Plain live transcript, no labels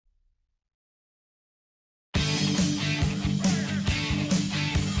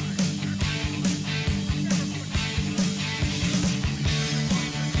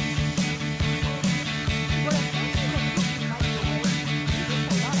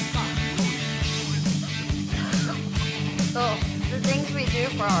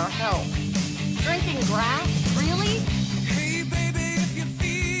our help. Drinking grass? Really? Hey baby, if you're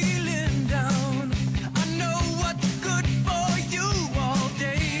feeling down, I know what's good for you all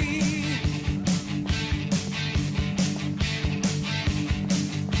day.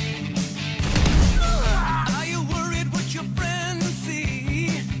 Are you worried what your friends see?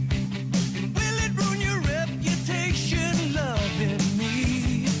 And will it ruin your reputation loving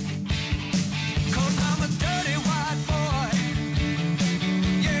me? 'Cause I'm a dirty white boy.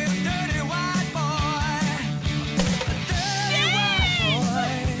 Yeah, a dirty white boy. A dirty white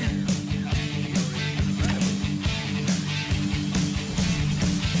boy.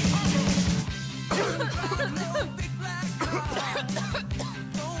 Don't drive no big black car.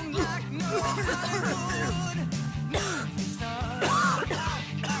 Don't like no Hollywood movie star.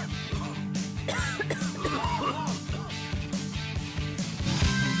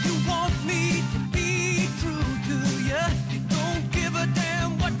 You want me to be true to you. You don't give a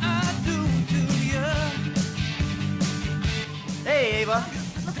damn what I do to you. Hey, Ava.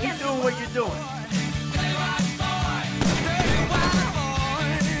 Keep doing what you're doing. Dirty white boy. Dirty white boy.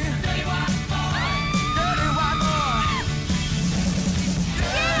 Dirty white boy. Dirty white boy.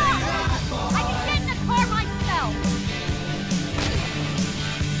 Yeah! I can get in the car myself!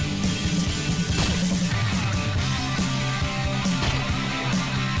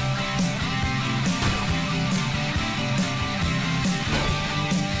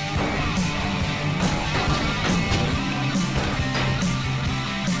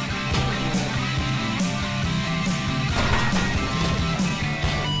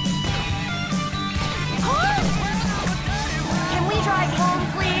 Can we drive home,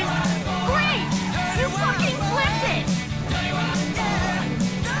 please? Great! You fucking flipped it!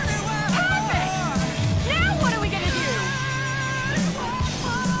 Perfect! Now what are we gonna do?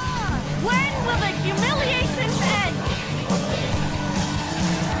 When will the humiliation end?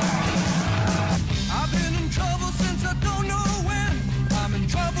 I've been in trouble since I don't know when. I'm in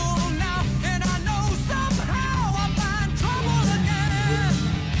trouble now, and I know somehow I'll find trouble again.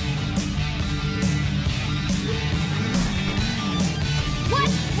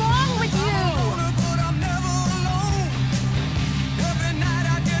 What's wrong with you? But I'm never alone. Every night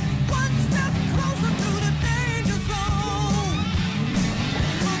I get one step closer to the danger zone.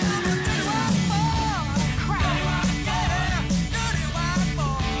 'Cause I'm a dirty white boy. Crap! Yeah, dirty white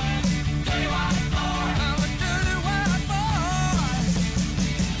boy. Dirty white boy. I'm a dirty white boy.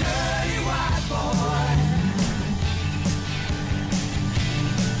 Dirty white boy.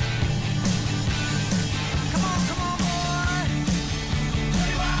 Come on, boy.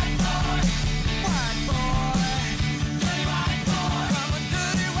 Dirty white boy. White boy. Dirty white boy. I'm a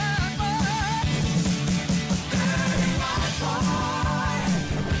dirty white boy. Dirty white boy.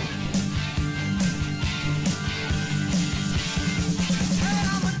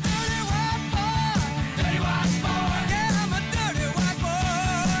 Yeah, I'm a dirty white boy. Dirty white boy. Yeah, I'm a dirty white boy.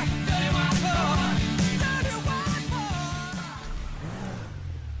 Dirty white boy. Dirty white boy.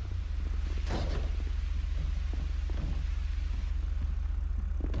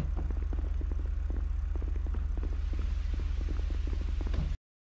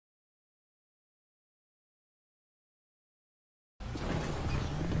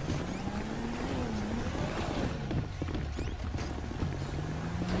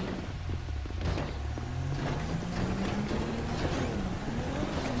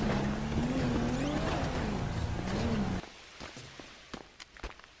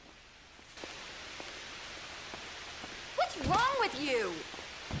 What's wrong with you?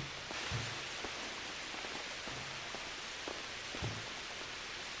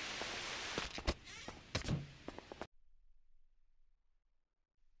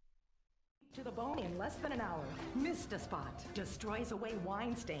 To the bone in less than an hour. Missed a spot. Destroys away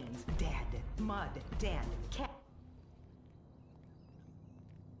wine stains. Dead. Mud. Dead. Cat.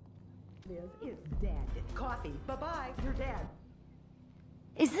 Is dead. Coffee. Bye-bye. You're dead.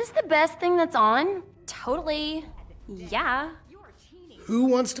 Is this the best thing that's on? Totally. Yeah. Who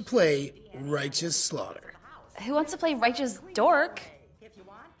wants to play Righteous Slaughter? Who wants to play Righteous Dork?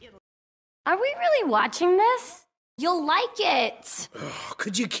 Are we really watching this? You'll like it! Oh,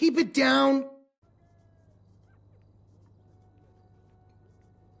 could you keep it down?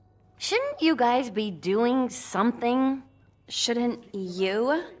 Shouldn't you guys be doing something? Shouldn't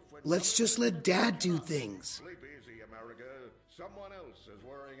you? Let's just let Dad do things. Sleep easy, America. Someone else is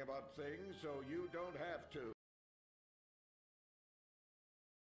worrying about things, so you don't have to.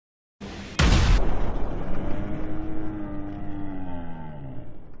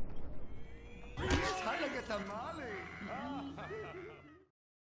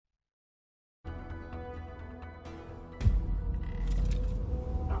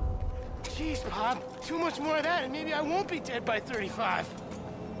 Jeez, Pop. Too much more of that, and maybe I won't be dead by 35.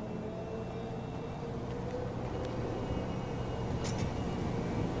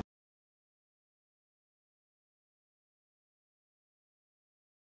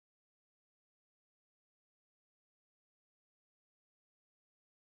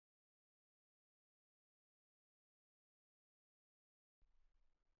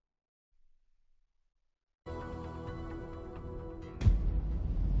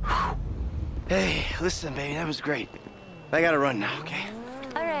 Hey, listen, baby, that was great. I gotta run now, okay?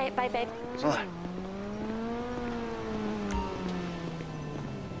 All right, bye, babe. So long.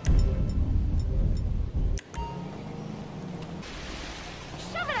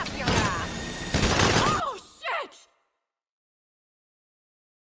 Shove it up your ass! Oh, shit!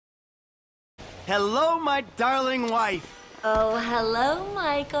 Hello, my darling wife. Oh, hello,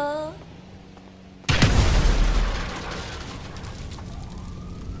 Michael.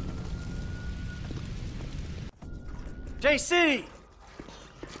 JC!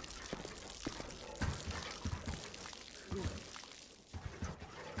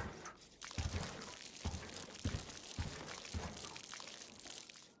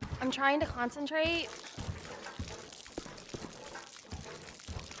 I'm trying to concentrate.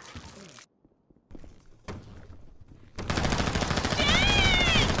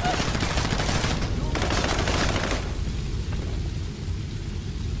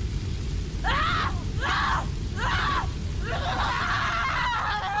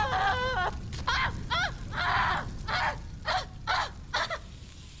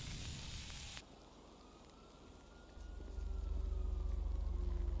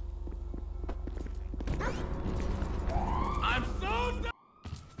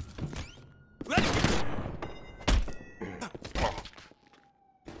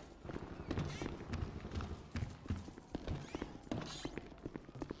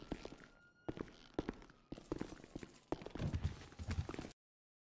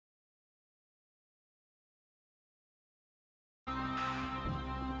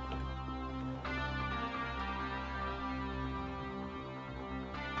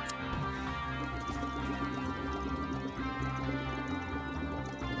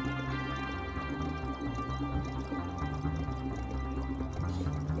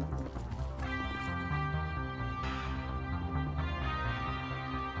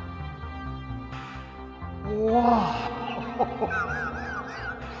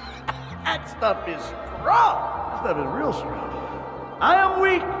 That stuff is strong. That stuff is real strong. I am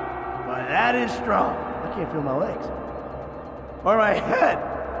weak, but that is strong. I can't feel my legs. Or my head.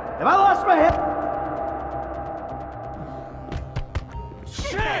 Have I lost my head?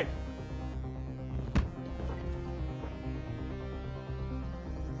 Shit!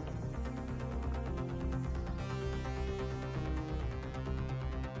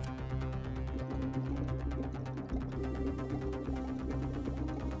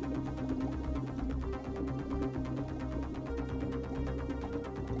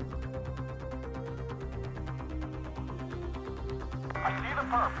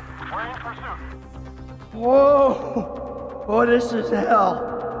 Whoa! Oh, this is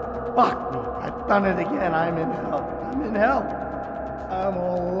hell. Fuck me. I've done it again. I'm in hell. I'm in hell. I'm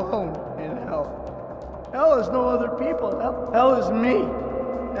all alone in hell. Hell is no other people. Hell is me.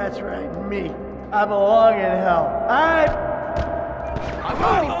 That's right, me. I belong in hell.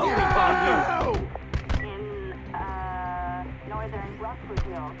 In northern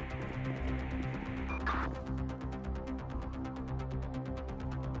Rockwoodville.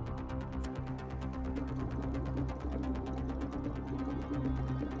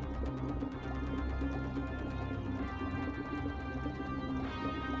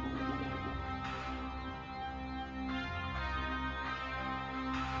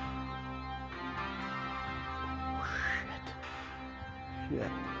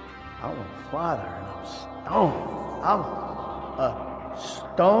 Shit. I'm a father and I'm stoned. I'm a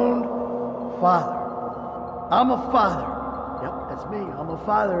stoned father. I'm a father. Yep, that's me. I'm a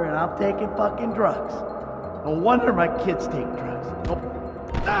father and I'm taking fucking drugs. No wonder my kids take drugs.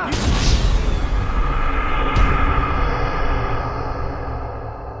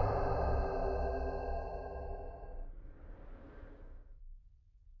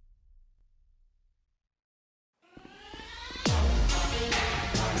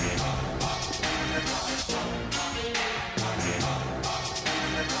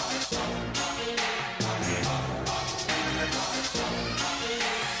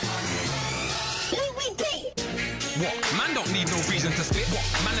 What? Man don't need no reason to spit. What?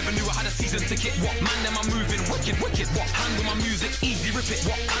 Man never knew I had a season ticket. What? Man them are moving wicked, wicked. What? Handle my music, easy rip it.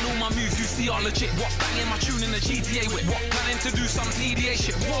 What? I know my moves you see are legit. What? Banging my tune in the GTA with what? Planning to do some TDA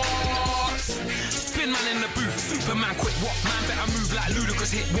shit. What? Spin man in the booth, Superman quit. What? Man better move like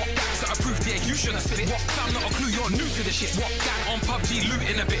ludicrous hit. What? Gangster approved, yeah, you should have said it. What? Fam, not a clue, you're new to the shit. What? Gang on PUBG,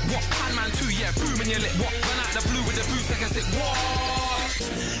 looting a bit. What? Handman 2, yeah, booming your lip. What? Run out the blue with the booth, take a sip. What?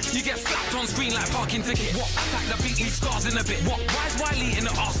 You get slapped on screen like parking ticket. What? Attack the beat, leave scars in a bit. What? Why's Wiley in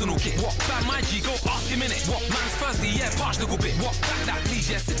the Arsenal kit? What? Bang my G, go ask him in it. What? Man's thirsty, yeah, parch little bit. What? Back that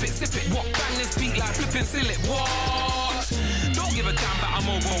please, yeah, sip it, sip it. What? Bang this beat like flipping sillet. What? Don't give a damn about a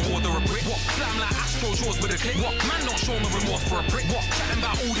mobile ward or a brick. What? Blam like Astro Jaws with a click. What? Man don't show no remorse for a prick. What? Chatting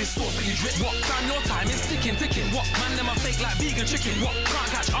about all this sauce that you drip. What? Fam, your time is ticking, ticking. What? Man, them are fake like vegan chicken. What? Can't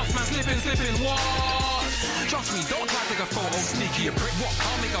catch us, man, slipping, slipping. What? Trust me, don't try to take a photo, sneaky a prick. What?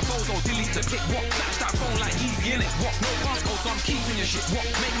 I'll make a photo, delete the pic. What? Flash that phone like easy in it. What? No passcode, so I'm keeping your shit. What?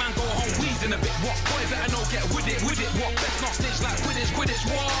 Make man go home wheezing a bit. What? Boy better know, get with it, with it. What? Best not snitch like Quidditch, Quidditch.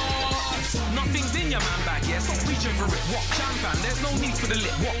 What? Nothing's in your man bag, yeah, stop reaching for it. What? Jam fam, there's no need for the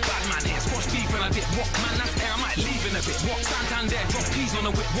lip. What? Bad man here, squash beef and I dip. What? Man, that's air, I might leave in a bit. What? Santander, drop peas on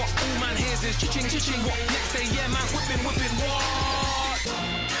the whip. What? All man hears is chiching, chiching. What? Next day, yeah, man, whipping, whipping. What?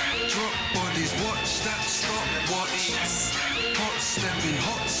 Drop bodies, watch that, stop, watch. Hot stepping,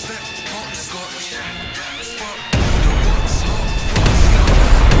 hot step, hot scotch. Fuck the what's hot, what's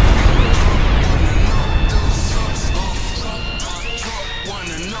drop one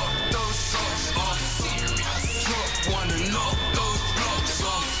and knock those socks off. Drop one and knock those blocks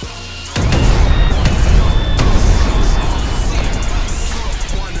off. Drop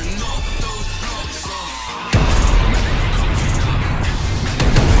one and knock those blocks off.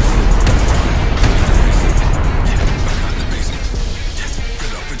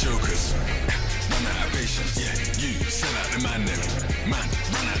 Jokers, run out of patience. Yeah, you sell out the man then. Man,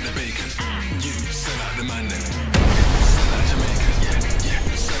 run out the bacon. You sell out the man then. Sell out Jamaican. Yeah,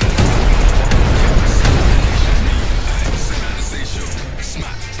 sell out the sell out the station.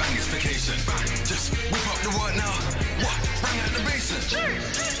 Smack, bang his vacation. Just whip up the what now? What? Bang out the basin.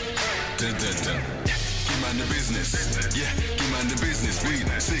 Give man the business. Yeah, give man the business. Weed,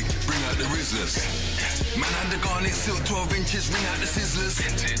 sick, bring out the Rizzlers. Man had the garnet silk 12 inches, ring out the sizzlers.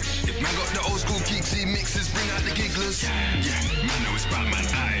 If man got the old school geeksy mixes, bring out the gigglers. Yeah, man know it's Batman,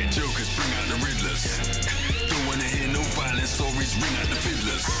 aye, jokers, bring out the Riddlers. Don't wanna hear no violent stories, ring out the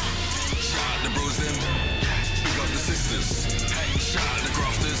fiddlers. Shout out the bros them, pick up the sisters. Shout out the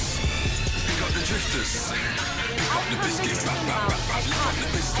grafters, pick up the drifters. Pick up the biscuit, back, lift up the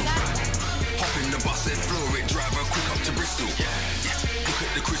pistol. Hop in the bus, head floor it, driver quick up to Bristol. Look at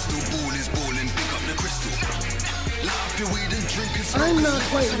the crystal, ball is balling, pick up the crystal. Light up your weed and drink and smoke. I'm not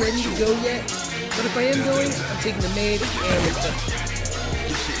quite ready to go yet, but if I am going, I'm taking the maid and the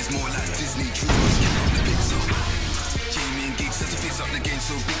Your shit is more like Disney Dreamers, kick up the Pixar. Jamie and Geeks had to fix up the game,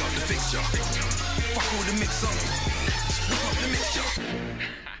 so big up the fixture. Fuck all the mix up, whip up the mixture.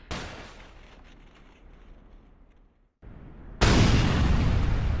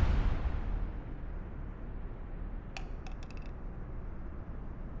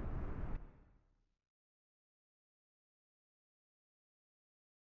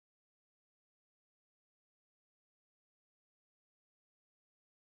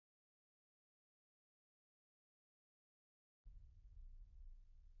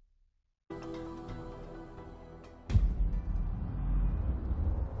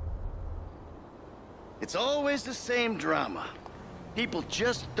 It's always the same drama. People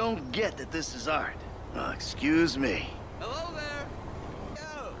just don't get that this is art. Oh, excuse me. Hello there.